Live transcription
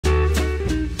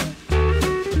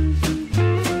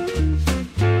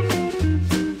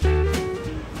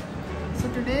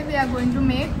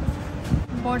make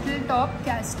bottle top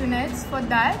castanets. For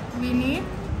that we need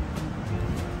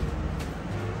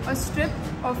a strip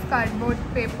of cardboard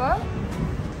paper,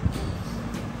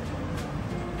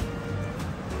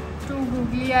 2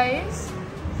 googly eyes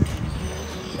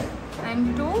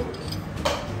and 2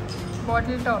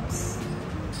 bottle tops.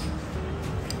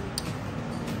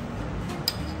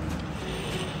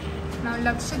 Now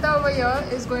Lakshita over here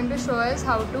is going to show us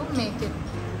how to make it.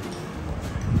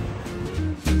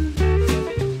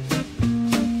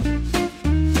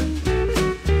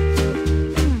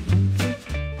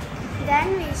 Then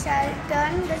we shall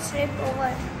turn the strip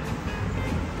over.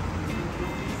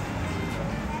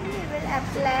 Then we will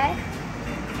apply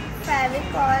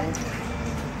Fevicol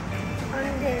on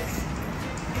this.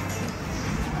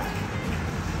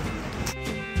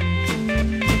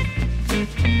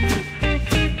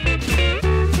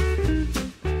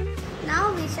 Now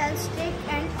we shall stick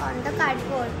it on the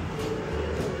cardboard.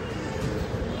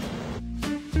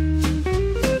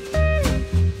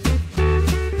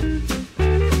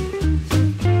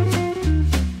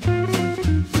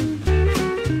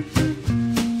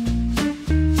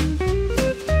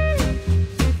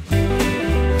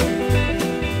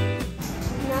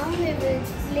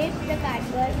 Flip the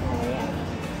cardboard over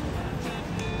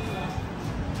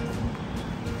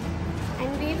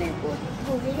and we will put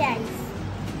googly eyes.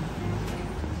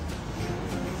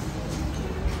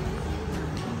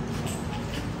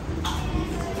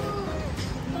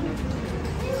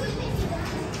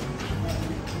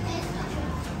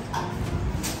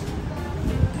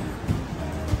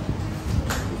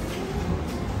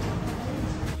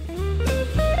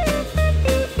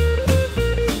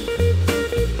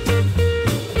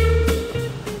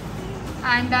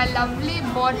 And our lovely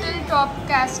bottle top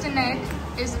castanet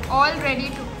is all ready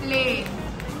to play.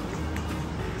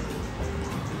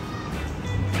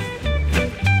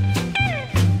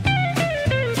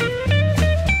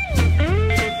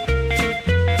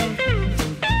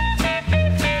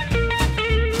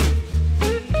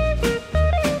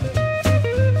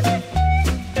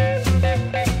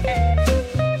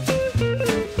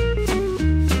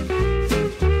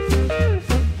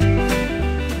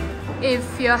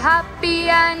 If you're happy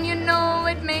and you know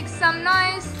it, make some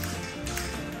noise.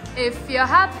 If you're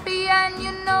happy and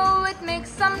you know it, make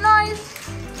some noise.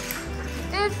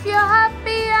 If you're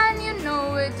happy and you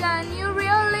know it and you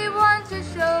really want to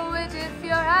show it, if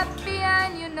you're happy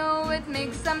and you know it,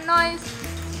 make some noise.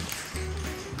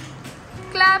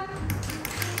 Clap.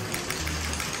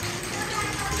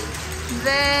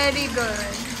 Very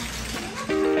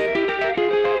good.